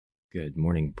Good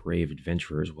morning, brave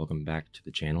adventurers. Welcome back to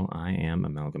the channel. I am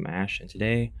AmalgamAsh, and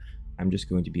today I'm just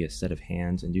going to be a set of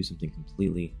hands and do something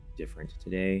completely different.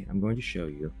 Today I'm going to show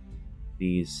you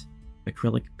these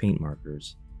acrylic paint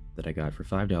markers that I got for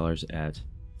 $5 at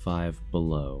Five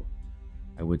Below.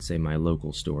 I would say my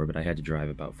local store, but I had to drive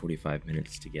about 45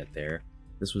 minutes to get there.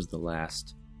 This was the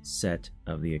last set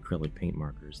of the acrylic paint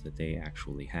markers that they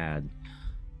actually had.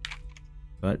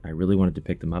 But I really wanted to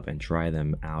pick them up and try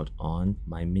them out on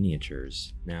my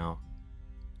miniatures. Now,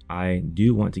 I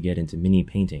do want to get into mini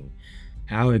painting.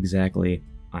 How exactly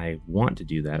I want to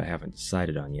do that, I haven't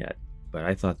decided on yet. But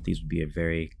I thought these would be a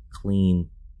very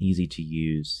clean, easy to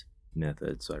use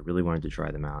method, so I really wanted to try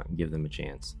them out and give them a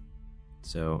chance.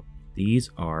 So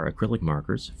these are acrylic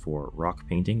markers for rock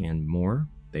painting and more.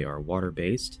 They are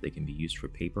water-based. They can be used for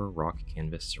paper, rock,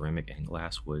 canvas, ceramic, and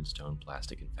glass, wood, stone,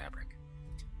 plastic, and fabric.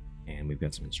 And we've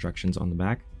got some instructions on the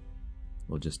back.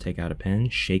 We'll just take out a pen,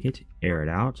 shake it, air it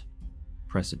out,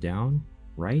 press it down,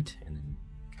 right, and then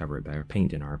cover it back, or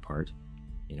paint in our part,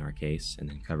 in our case, and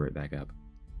then cover it back up.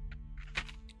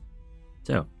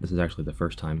 So, this is actually the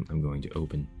first time I'm going to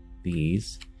open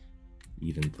these,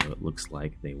 even though it looks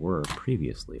like they were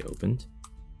previously opened.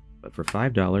 But for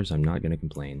 $5, I'm not going to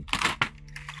complain.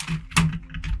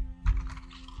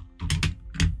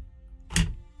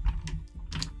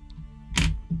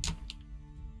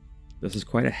 This is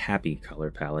quite a happy color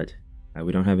palette.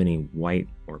 We don't have any white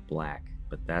or black,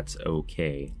 but that's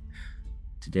okay.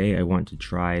 Today I want to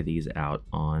try these out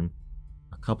on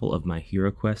a couple of my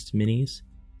HeroQuest minis,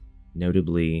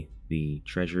 notably the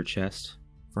treasure chest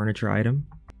furniture item,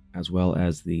 as well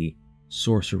as the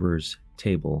sorcerer's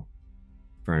table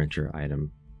furniture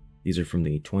item. These are from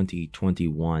the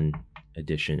 2021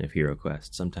 edition of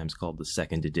HeroQuest, sometimes called the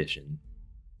second edition.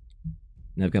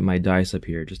 And I've got my dice up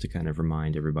here just to kind of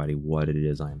remind everybody what it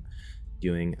is I'm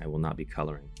doing. I will not be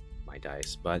coloring my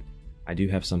dice, but I do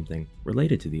have something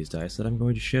related to these dice that I'm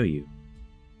going to show you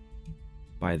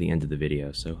by the end of the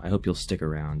video, so I hope you'll stick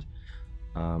around.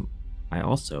 I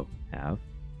also have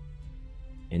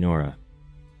Enora,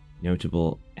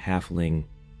 notable halfling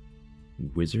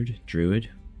wizard, druid,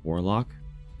 warlock.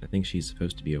 I think she's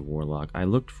supposed to be a warlock. I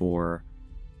looked for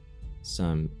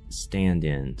some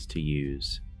stand-ins to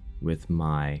use with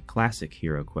my classic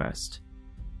HeroQuest,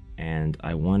 and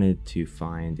I wanted to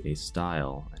find a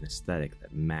style, an aesthetic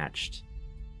that matched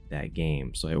that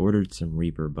game. So I ordered some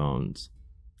Reaper bones,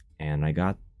 and I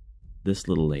got this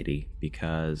little lady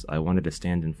because I wanted to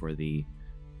stand in for the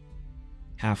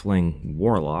halfling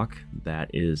warlock that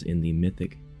is in the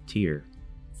mythic tier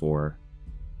for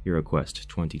HeroQuest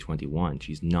 2021.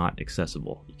 She's not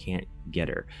accessible. You can't get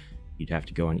her. You'd have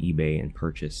to go on eBay and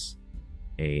purchase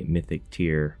a mythic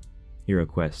tier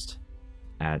HeroQuest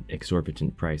at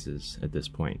exorbitant prices at this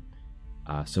point.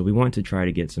 So we want to try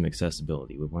to get some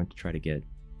accessibility. We want to try to get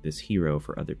this hero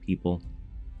for other people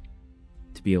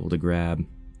to be able to grab,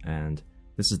 and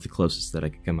this is the closest that I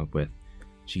could come up with.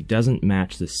 She doesn't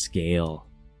match the scale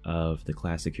of the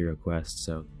classic HeroQuest,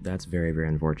 so that's very, very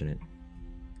unfortunate.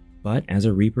 But as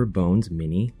a Reaper Bones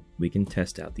mini, we can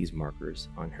test out these markers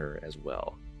on her as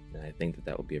well. And I think that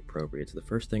that will be appropriate. So the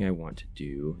first thing I want to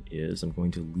do is I'm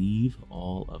going to leave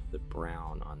all of the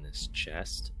brown on this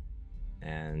chest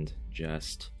and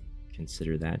just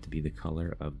consider that to be the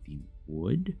color of the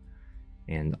wood.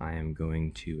 And I am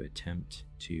going to attempt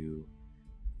to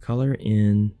color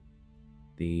in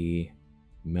the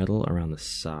metal around the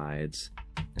sides.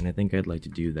 And I think I'd like to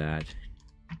do that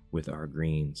with our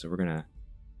green. So we're going to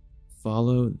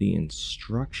follow the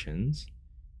instructions,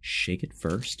 shake it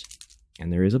first.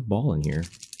 And there is a ball in here.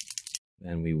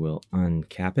 Then we will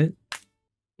uncap it,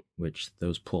 which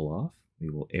those pull off. We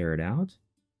will air it out.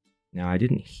 Now I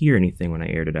didn't hear anything when I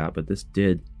aired it out, but this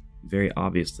did very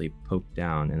obviously poke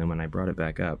down. And then when I brought it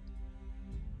back up,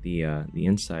 the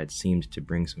inside seemed to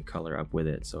bring some color up with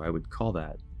it. So I would call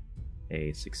that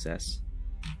a success.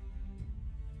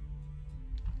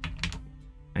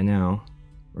 And now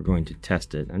we're going to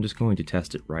test it. I'm just going to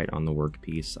test it right on the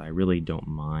workpiece. I really don't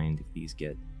mind if these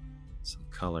get some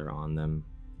color on them.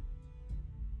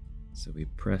 So we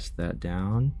press that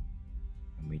down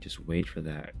and we just wait for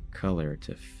that color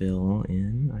to fill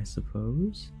in, I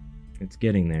suppose. It's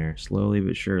getting there, slowly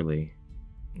but surely,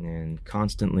 and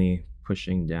constantly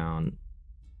pushing down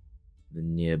the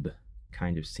nib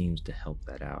kind of seems to help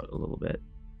that out a little bit.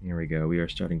 Here we go, we are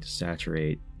starting to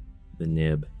saturate the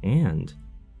nib, and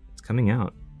it's coming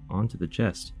out onto the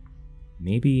chest.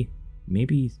 Maybe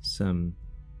some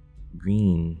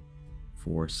green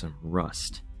for some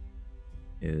rust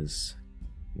is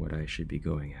what I should be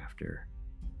going after.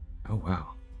 Oh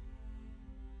wow,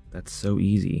 that's so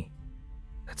easy.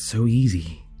 That's so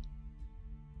easy.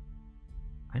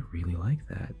 I really like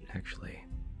that, actually.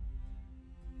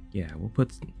 Yeah, we'll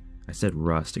put, I said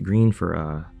rust, green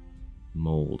for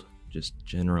mold, just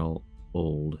general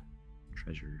old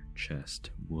treasure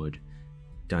chest, wood,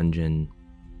 dungeon,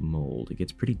 mold. It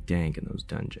gets pretty dank in those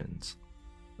dungeons.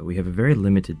 But we have a very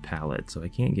limited palette, so I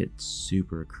can't get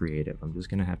super creative. I'm just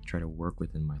going to have to try to work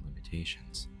within my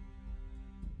limitations.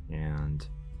 And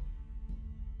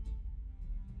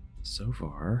so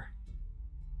far,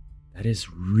 that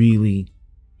is really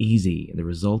easy. The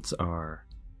results are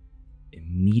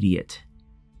immediate.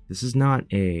 This is not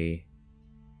a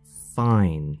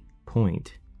fine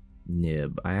point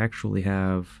nib. I actually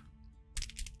have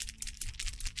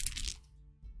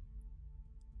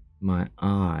my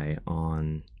eye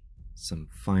on some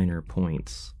finer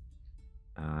points.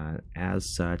 As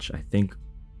such, I think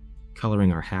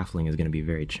coloring our halfling is going to be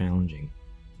very challenging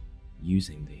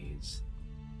using these.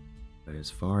 But as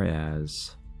far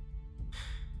as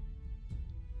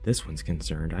this one's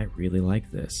concerned, I really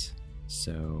like this.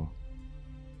 So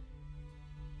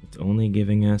it's only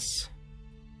giving us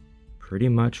pretty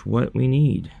much what we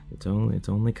need. It's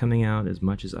only coming out as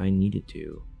much as I need it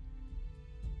to.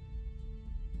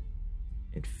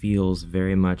 It feels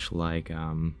very much like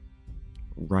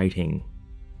writing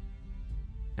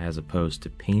as opposed to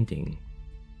painting.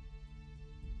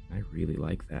 I really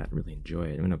like that, really enjoy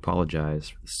it. I'm going to apologize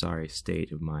for the sorry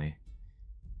state of my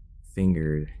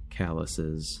finger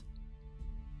calluses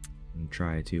and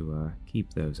try to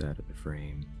keep those out of the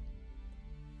frame.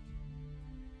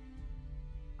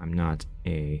 I'm not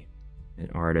an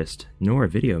artist nor a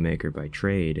video maker by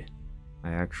trade.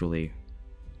 I actually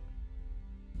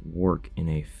work in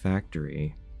a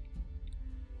factory.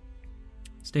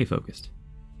 Stay focused.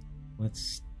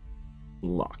 Let's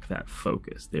lock that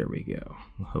focus. There we go.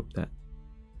 I hope that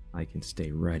I can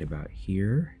stay right about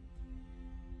here.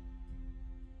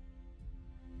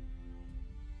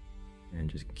 And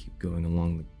just keep going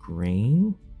along the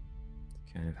grain.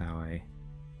 It's kind of how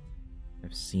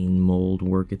I've seen mold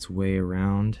work its way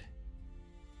around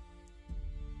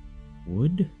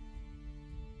wood.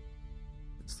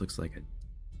 This looks like a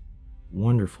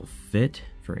wonderful fit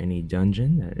for any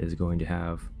dungeon that is going to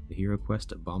have the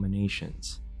HeroQuest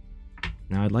abominations.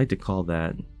 Now I'd like to call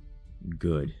that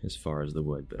good as far as the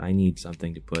wood, but I need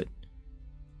something to put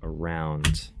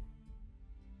around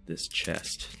this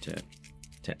chest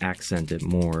to accent it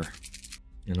more.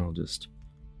 And I'll just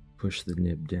push the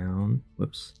nib down.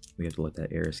 Whoops, we have to let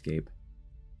that air escape.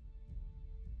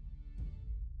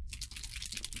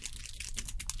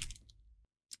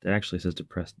 It actually says to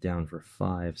press down for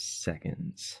 5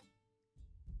 seconds.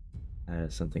 That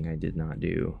is something I did not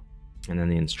do. And then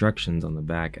the instructions on the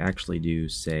back actually do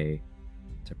say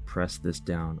to press this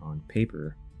down on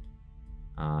paper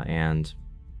and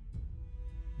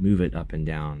move it up and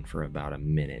down for about a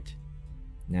minute.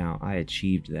 Now, I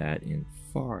achieved that in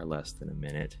far less than a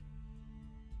minute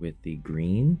with the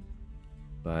green,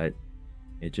 but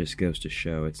it just goes to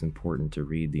show it's important to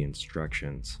read the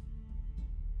instructions.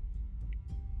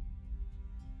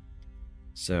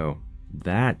 So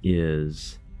that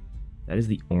is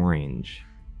the orange.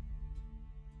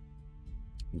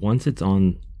 Once it's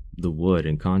on the wood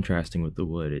and contrasting with the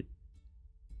wood,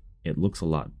 it looks a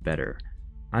lot better.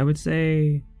 I would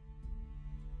say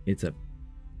it's a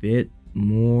bit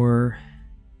more,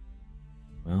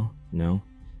 well, no.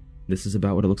 This is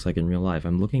about what it looks like in real life.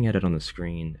 I'm looking at it on the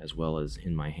screen as well as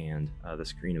in my hand, the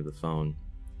screen of the phone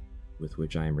with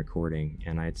which I am recording,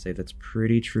 and I'd say that's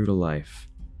pretty true to life.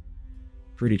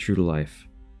 Pretty true to life.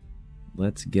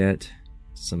 Let's get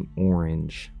some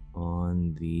orange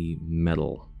on the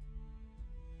metal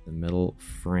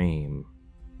frame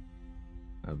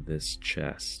of this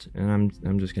chest, and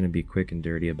I'm just going to be quick and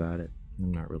dirty about it.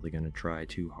 I'm not really going to try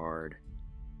too hard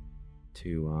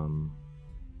to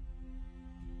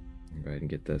go ahead and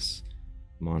get this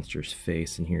monster's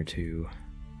face in here too.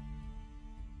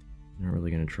 I'm not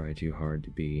really going to try too hard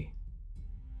to be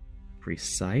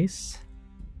precise,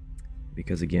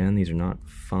 because again, these are not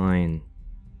fine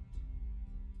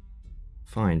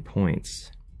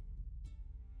points.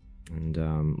 And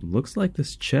looks like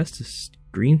this chest's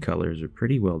green colors are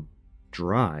pretty well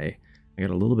dry. I got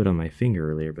a little bit on my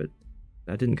finger earlier, but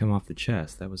that didn't come off the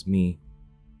chest. That was me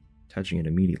touching it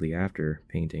immediately after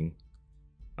painting.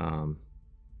 To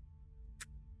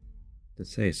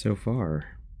say, so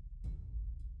far,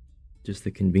 just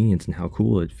the convenience and how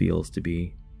cool it feels to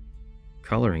be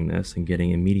coloring this and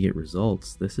getting immediate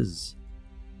results. This is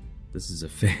a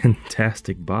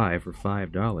fantastic buy for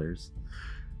 $5.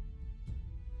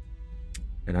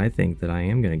 And I think that I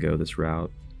am going to go this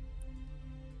route.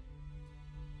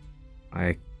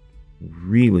 I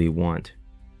really want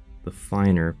the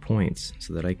finer points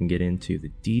so that I can get into the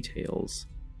details.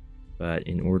 But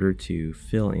in order to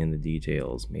fill in the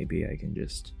details, maybe I can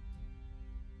just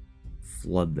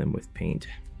flood them with paint.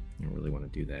 I don't really want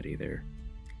to do that either.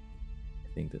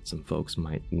 I think that some folks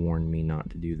might warn me not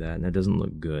to do that, and that doesn't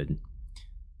look good.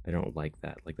 I don't like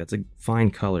that. Like, that's a fine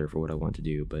color for what I want to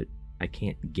do, but I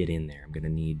can't get in there. I'm going to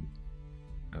need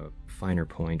a finer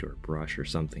point or a brush or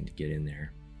something to get in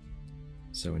there.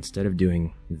 So instead of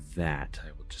doing that,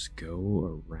 I will just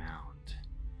go around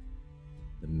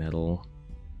the metal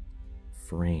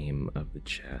frame of the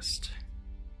chest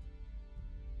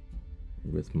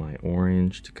with my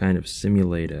orange to kind of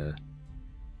simulate a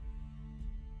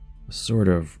sort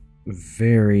of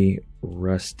very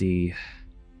rusty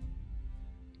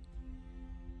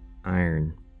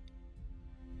iron.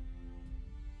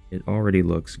 It already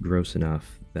looks gross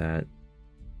enough that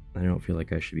I don't feel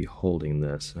like I should be holding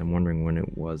this. I'm wondering when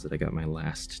it was that I got my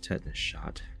last tetanus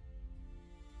shot.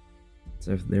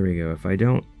 So there we go. If I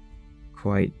don't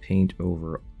quite paint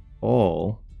over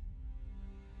all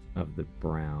of the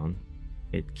brown,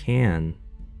 it can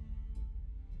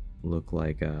look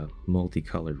like a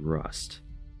multicolored rust.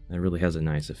 That really has a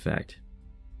nice effect.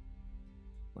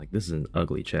 Like, this is an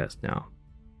ugly chest now,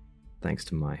 thanks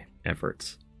to my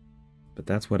efforts. But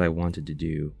that's what I wanted to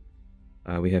do.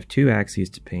 We have two axes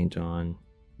to paint on.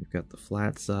 We've got the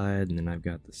flat side, and then I've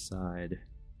got the side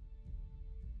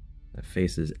that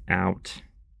faces out.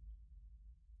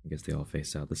 I guess they all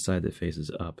face out. The side that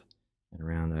faces up and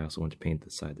around, I also want to paint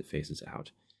the side that faces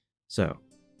out. So,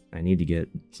 I need to get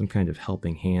some kind of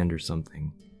helping hand or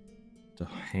something to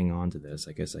hang on to this.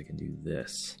 I guess I can do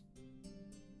this.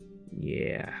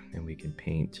 Yeah, and we can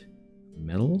paint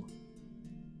metal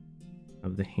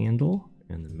of the handle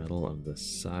and the metal of the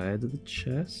side of the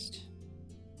chest.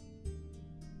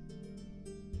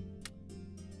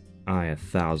 I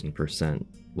 1000%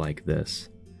 like this.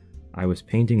 I was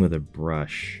painting with a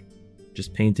brush,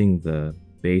 just painting the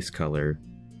base color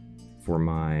for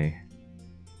my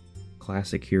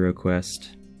classic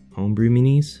HeroQuest homebrew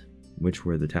minis, which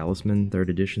were the Talisman 3rd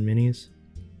edition minis.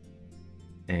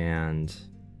 And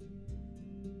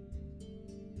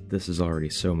this is already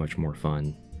so much more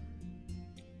fun.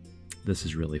 This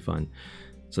is really fun.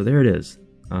 So there it is.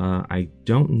 I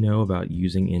don't know about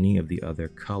using any of the other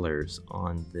colors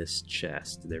on this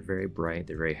chest. They're very bright,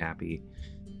 they're very happy.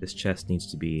 This chest needs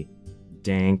to be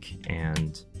dank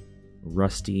and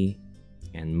rusty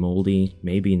and moldy.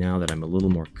 Maybe now that I'm a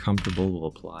little more comfortable, we'll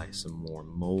apply some more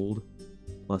mold.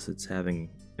 Plus it's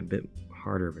having a bit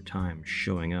harder of a time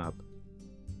showing up.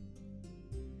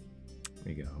 There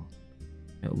we go.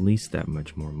 At least that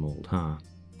much more mold, huh?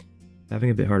 Having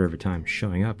a bit harder of a time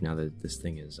showing up now that this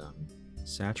thing is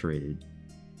saturated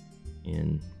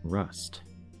in rust.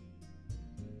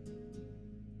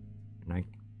 And I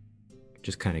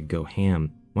just kind of go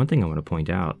ham. One thing I want to point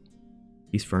out,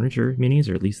 these furniture minis,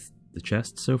 or at least the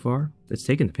chest so far, it's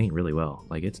taken the paint really well.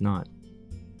 Like, it's not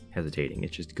hesitating,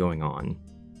 it's just going on.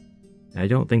 And I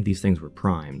don't think these things were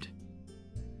primed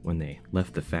when they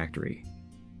left the factory.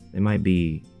 They might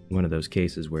be one of those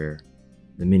cases where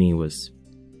the mini was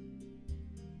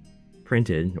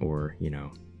printed or, you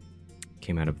know,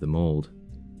 came out of the mold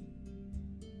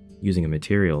using a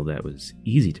material that was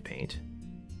easy to paint.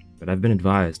 But I've been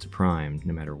advised to prime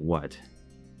no matter what.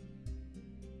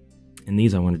 And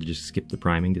these I wanted to just skip the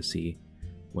priming to see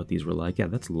what these were like. Yeah,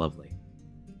 that's lovely.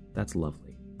 That's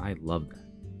lovely. I love that.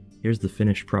 Here's the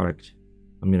finished product.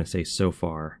 I'm going to say so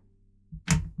far.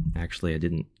 Actually, I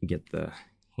didn't get the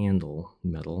handle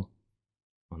metal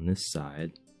on this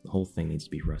side. The whole thing needs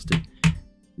to be rusted.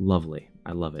 Lovely.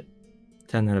 I love it.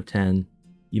 10 out of 10.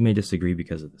 You may disagree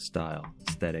because of the style,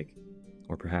 aesthetic,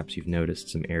 or perhaps you've noticed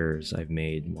some errors I've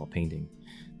made while painting.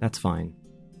 That's fine.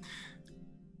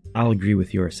 I'll agree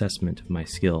with your assessment of my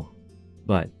skill,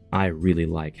 but I really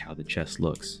like how the chest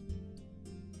looks.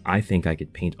 I think I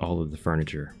could paint all of the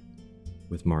furniture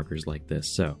with markers like this,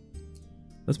 so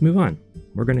let's move on.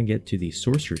 We're going to get to the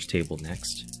sorcerer's table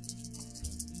next.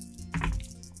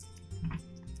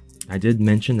 I did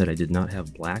mention that I did not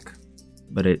have black,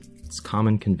 but it's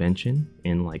common convention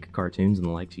in like cartoons and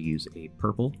the like to use a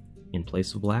purple in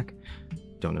place of black.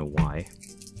 Don't know why.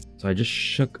 So I just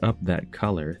shook up that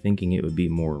color thinking it would be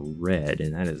more red,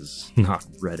 and that is not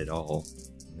red at all.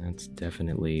 That's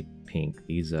definitely pink.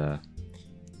 These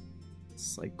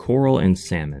it's like coral and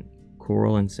salmon.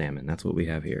 Coral and salmon, that's what we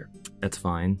have here. That's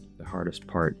fine. The hardest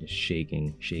part is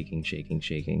shaking, shaking, shaking,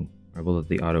 shaking. I will let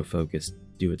the autofocus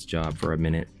do its job for a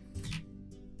minute.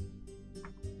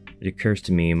 It occurs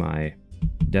to me my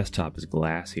desktop is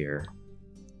glass here,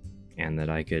 and that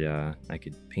I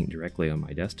could paint directly on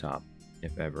my desktop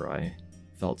if ever I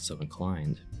felt so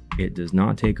inclined. It does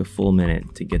not take a full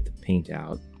minute to get the paint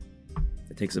out.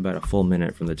 It takes about a full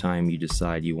minute from the time you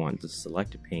decide you want to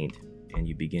select a paint and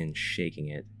you begin shaking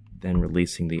it, then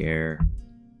releasing the air,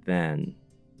 then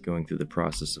going through the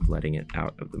process of letting it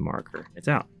out of the marker. It's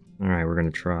out. Alright, we're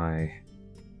going to try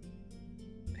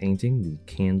painting the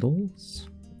candles,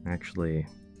 actually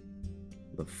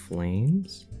the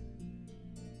flames.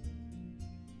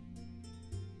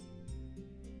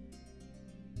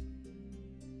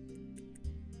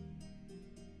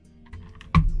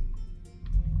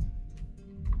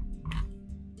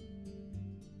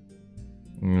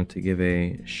 I want to give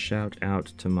a shout out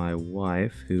to my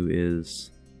wife, who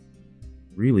is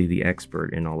really the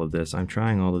expert in all of this. I'm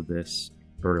trying all of this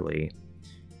early,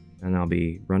 and I'll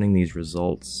be running these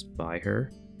results by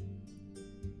her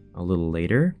a little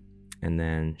later, and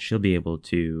then she'll be able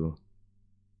to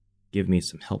give me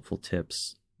some helpful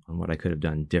tips on what I could have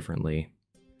done differently.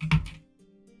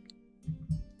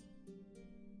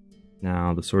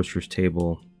 Now, the Sorcerer's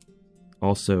Table,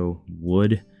 also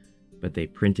wood, but they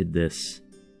printed this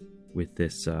with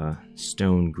this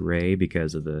stone gray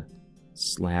because of the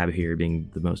slab here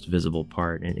being the most visible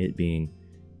part and it being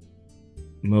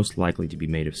most likely to be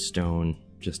made of stone,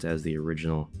 just as the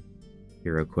original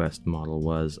HeroQuest model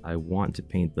was. I want to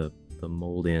paint the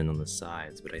mold in on the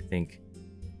sides, but I think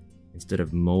instead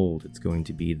of mold, it's going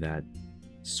to be that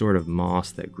sort of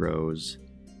moss that grows.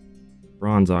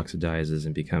 Bronze oxidizes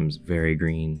and becomes very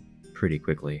green pretty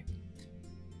quickly.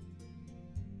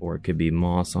 Or it could be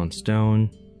moss on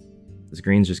stone. This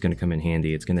green's just going to come in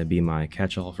handy. It's going to be my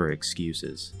catch-all for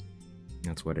excuses.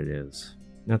 That's what it is.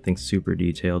 Nothing super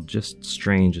detailed, just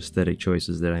strange aesthetic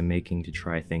choices that I'm making to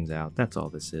try things out. That's all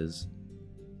this is.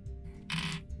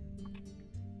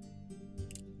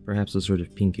 Perhaps a sort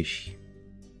of pinkish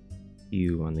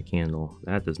hue on the candle.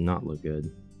 That does not look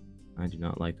good. I do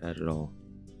not like that at all.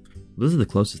 This is the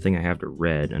closest thing I have to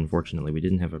red. Unfortunately, we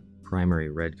didn't have a primary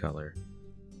red color.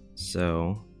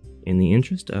 So, in the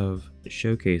interest of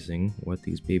showcasing what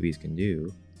these babies can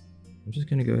do, I'm just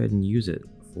going to go ahead and use it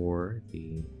for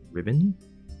the ribbon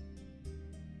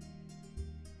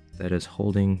that is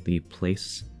holding the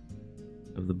place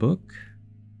of the book,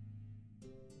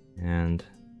 and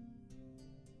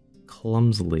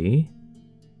clumsily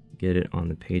get it on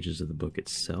the pages of the book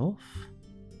itself.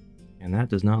 And that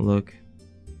does not look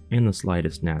in the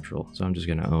slightest natural, so I'm just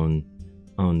going to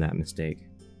own that mistake.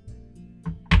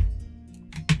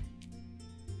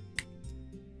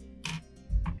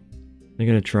 I'm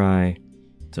going to try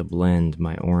to blend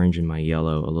my orange and my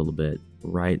yellow a little bit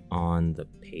right on the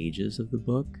pages of the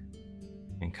book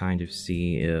and kind of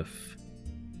see if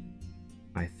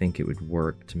I think it would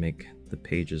work to make the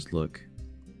pages look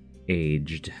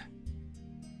aged.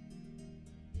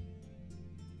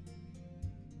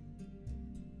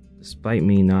 Despite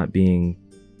me not being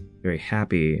very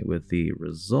happy with the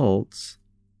results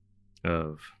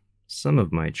of some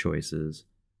of my choices,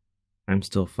 I'm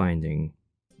still finding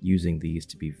using these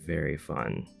to be very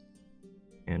fun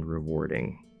and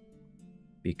rewarding,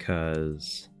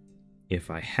 because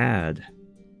if I had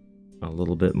a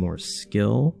little bit more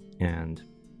skill and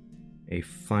a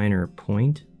finer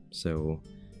point, so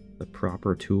the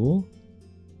proper tool,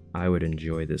 I would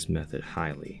enjoy this method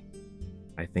highly.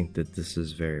 I think that this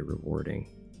is very rewarding,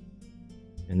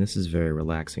 and this is very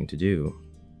relaxing to do.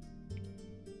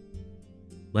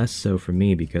 Less so for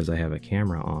me because I have a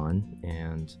camera on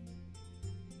and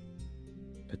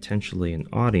potentially an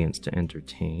audience to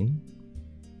entertain,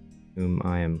 whom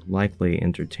I am likely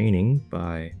entertaining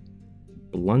by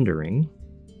blundering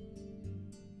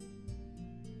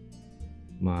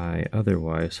my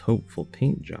otherwise hopeful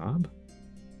paint job.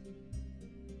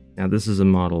 Now, this is a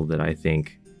model that I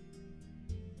think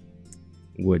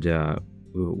would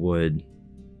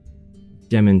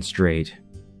demonstrate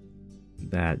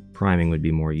that priming would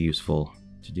be more useful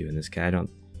to do in this case.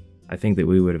 I think that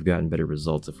we would have gotten better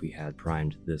results if we had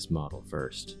primed this model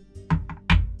first.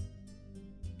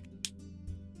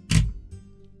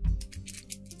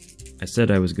 I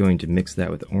said I was going to mix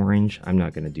that with orange. I'm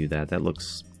not going to do that. That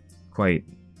looks quite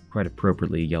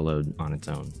appropriately yellowed on its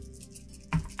own.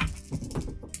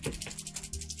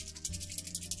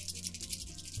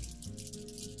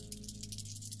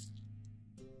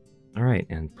 Alright,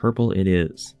 and purple it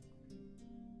is.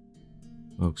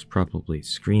 Folks probably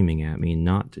screaming at me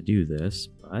not to do this,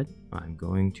 but I'm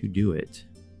going to do it.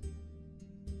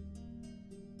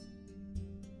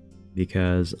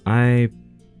 Because I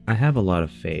have a lot of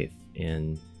faith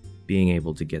in being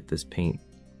able to get this paint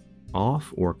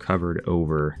off or covered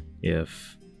over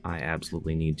if I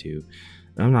absolutely need to.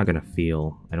 I'm not going to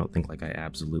feel, I don't think, like I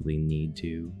absolutely need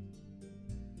to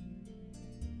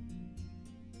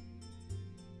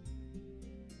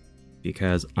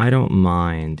because I don't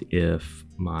mind if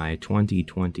my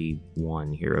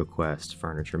 2021 HeroQuest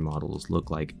furniture models look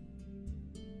like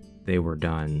they were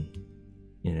done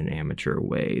in an amateur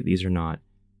way. These are not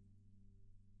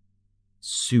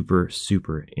super,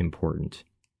 super important.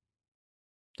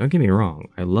 Don't get me wrong,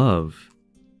 I love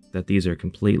that these are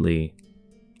completely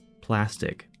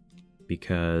plastic,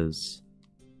 because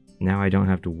now I don't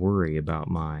have to worry about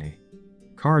my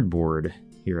cardboard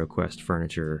HeroQuest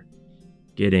furniture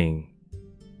getting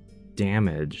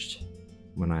damaged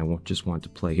when I just want to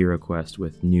play HeroQuest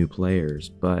with new players.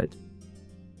 But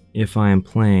if I am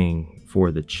playing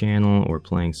for the channel or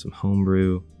playing some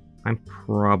homebrew, I'm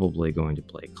probably going to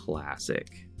play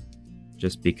classic,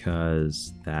 just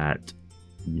because that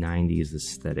 90s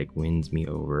aesthetic wins me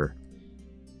over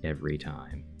every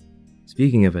time.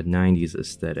 Speaking of a 90s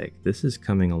aesthetic, this is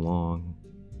coming along,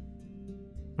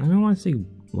 I don't want to say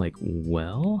like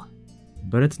well,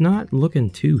 but it's not looking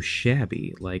too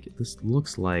shabby. Like, this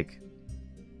looks like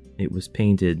it was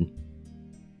painted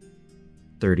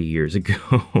 30 years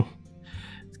ago.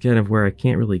 It's kind of where I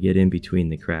can't really get in between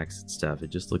the cracks and stuff. It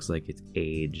just looks like it's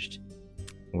aged,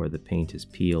 or the paint is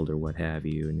peeled, or what have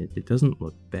you, and it doesn't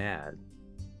look bad.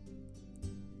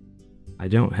 I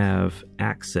don't have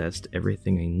access to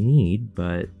everything I need,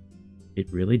 but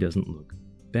it really doesn't look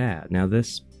bad. Now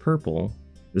this purple,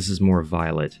 this is more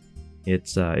violet.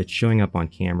 It's showing up on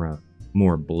camera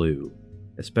more blue,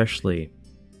 especially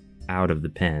out of the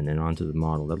pen and onto the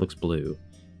model. That looks blue,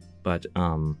 but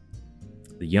the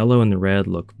yellow and the red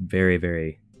look very,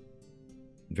 very,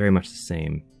 very much the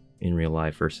same in real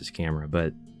life versus camera,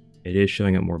 but it is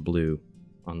showing up more blue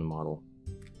on the model.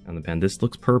 On the pen, this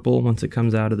looks purple once it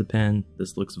comes out of the pen.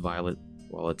 This looks violet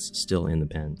while it's still in the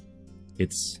pen.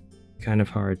 It's kind of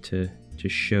hard to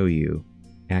show you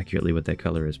accurately what that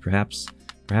color is. Perhaps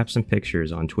some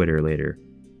pictures on Twitter later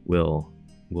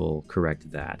will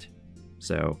correct that.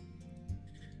 So,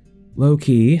 low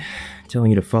key,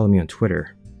 telling you to follow me on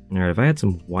Twitter. Alright, if I had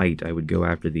some white, I would go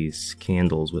after these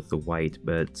candles with the white,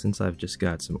 but since I've just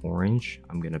got some orange,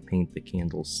 I'm gonna paint the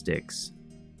candlesticks.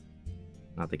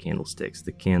 Not the candlesticks,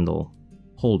 the candle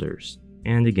holders.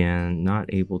 And again,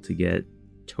 not able to get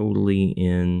totally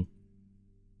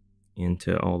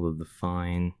into all of the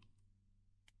fine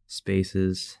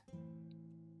spaces.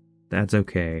 That's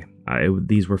okay.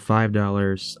 These were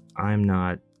 $5. I'm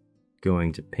not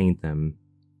going to paint them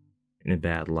in a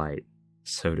bad light,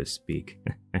 so to speak.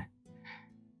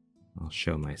 I'll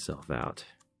show myself out.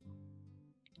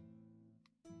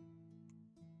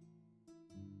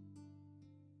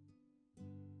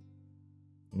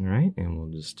 Alright, and we'll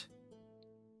just...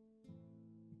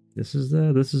 This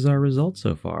is our result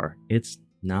so far. It's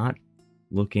not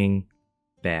looking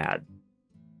bad.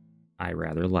 I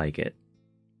rather like it.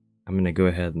 I'm going to go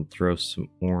ahead and throw some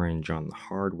orange on the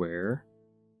hardware,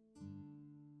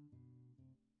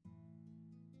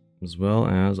 as well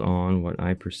as on what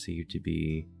I perceive to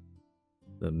be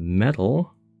the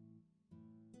metal.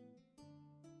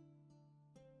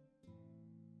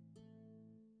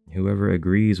 Whoever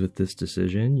agrees with this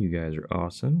decision, you guys are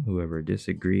awesome. Whoever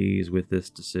disagrees with this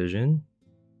decision,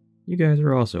 you guys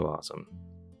are also awesome.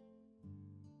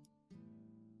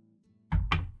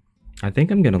 I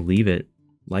think I'm going to leave it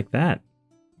like that.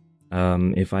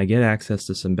 If I get access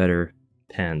to some better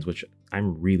pens, which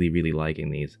I'm really, really liking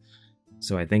these,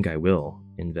 so I think I will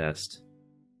invest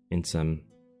in some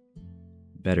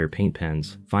better paint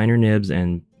pens. Finer nibs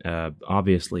and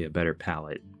obviously a better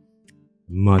palette.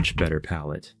 Much better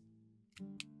palette.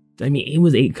 I mean, it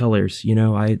was 8 colors, you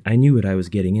know, I knew what I was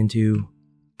getting into.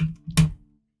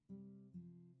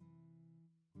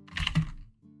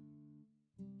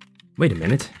 Wait a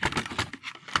minute.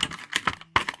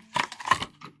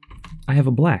 I have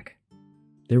a black.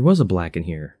 There was a black in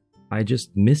here. I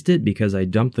just missed it because I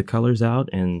dumped the colors out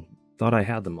and thought I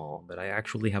had them all, but I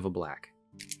actually have a black.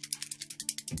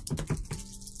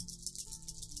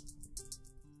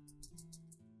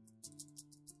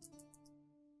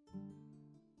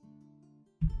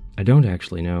 I don't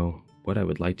actually know what I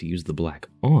would like to use the black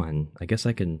on. I guess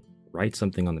I can write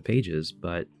something on the pages,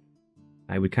 but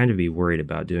I would kind of be worried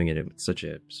about doing it with such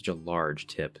a large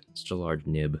tip, such a large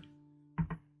nib.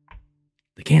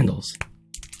 The candles.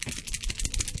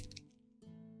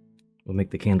 We'll make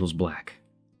the candles black.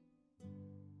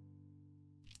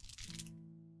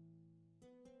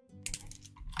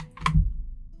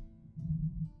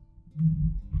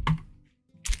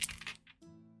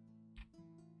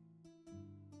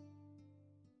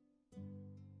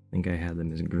 I think I had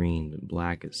them as green, but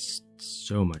black is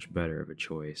so much better of a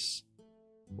choice.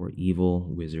 Or evil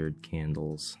wizard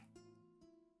candles.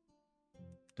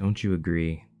 Don't you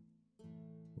agree?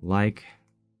 Like,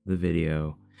 the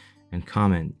video and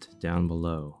comment down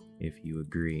below if you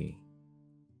agree.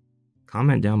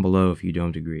 Comment down below if you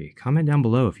don't agree. Comment down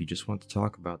below if you just want to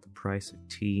talk about the price of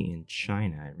tea in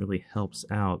China. It really helps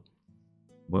out,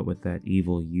 what with that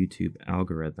evil YouTube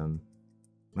algorithm.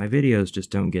 My videos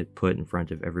just don't get put in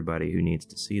front of everybody who needs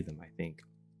to see them, I think.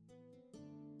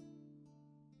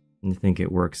 I think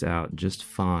it works out just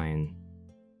fine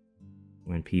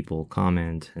when people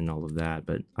comment and all of that,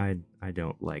 but I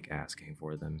don't like asking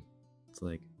for them. It's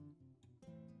like,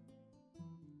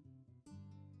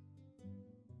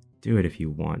 do it if you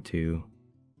want to.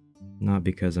 Not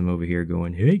because I'm over here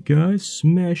going, hey guys,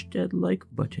 smash that like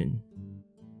button.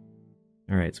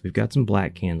 Alright, so we've got some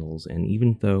black candles, and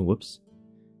even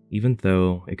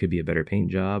though it could be a better paint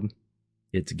job,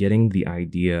 it's getting the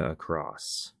idea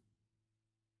across.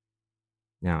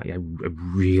 Now, I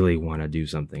really want to do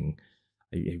something.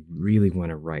 I really want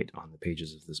to write on the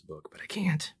pages of this book, but I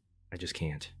can't. I just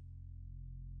can't.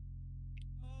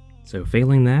 So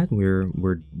failing that,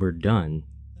 we're done.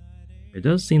 It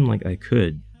does seem like I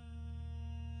could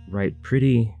write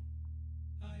pretty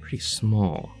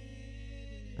small.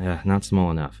 Not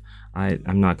small enough.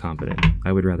 I'm not confident.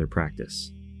 I would rather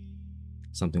practice.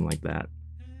 Something like that.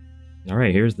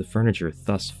 Alright, here's the furniture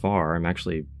thus far. I'm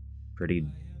actually pretty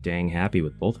dang happy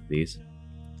with both of these.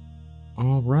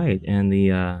 Alright, and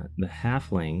the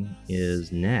halfling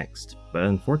is next. But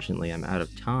unfortunately, I'm out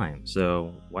of time.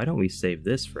 So why don't we save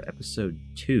this for episode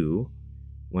 2,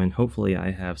 when hopefully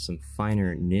I have some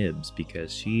finer nibs,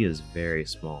 because she is very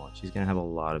small. She's going to have a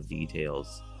lot of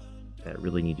details that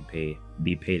really need to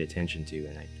be paid attention to,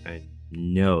 and I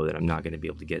know that I'm not going to be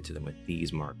able to get to them with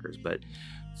these markers, but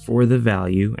for the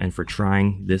value and for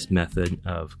trying this method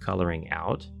of coloring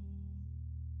out,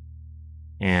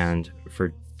 and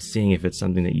for seeing if it's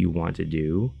something that you want to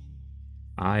do,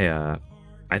 I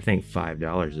think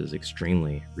 $5 is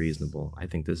extremely reasonable. I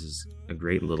think this is a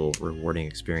great little rewarding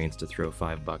experience to throw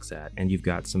 $5 at, and you've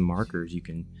got some markers you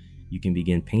can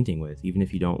begin painting with. Even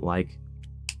if you don't like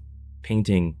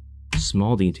painting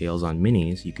small details on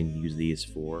minis, you can use these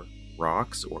for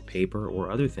rocks or paper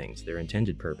or other things, their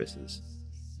intended purposes.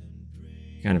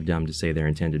 Kind of dumb to say their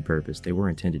intended purpose. They were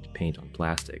intended to paint on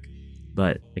plastic.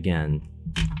 But again,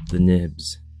 the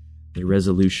nibs, the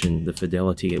resolution, the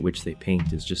fidelity at which they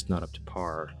paint is just not up to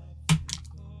par.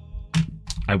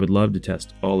 I would love to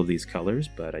test all of these colors,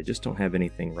 but I just don't have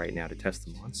anything right now to test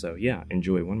them on. So yeah,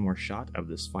 enjoy one more shot of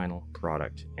this final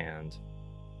product and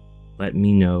let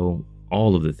me know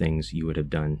all of the things you would have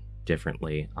done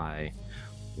differently. I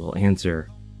will answer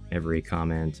every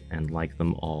comment and like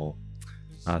them all.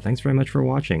 Thanks very much for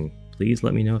watching. Please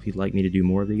let me know if you'd like me to do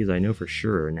more of these. I know for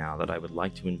sure now that I would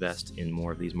like to invest in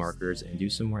more of these markers and do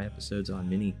some more episodes on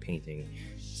mini painting,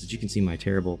 so that you can see my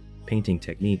terrible painting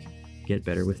technique get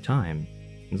better with time.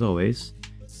 As always,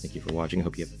 thank you for watching. I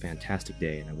hope you have a fantastic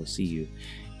day, and I will see you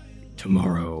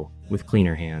tomorrow with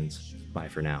cleaner hands. Bye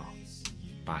for now.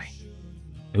 Bye.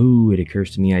 Ooh, it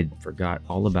occurs to me I forgot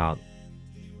all about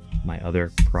my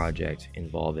other project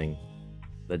involving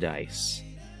the dice.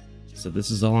 So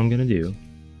this is all I'm going to do.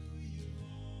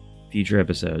 Future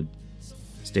episode.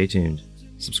 Stay tuned.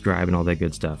 Subscribe and all that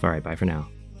good stuff. Alright, bye for now.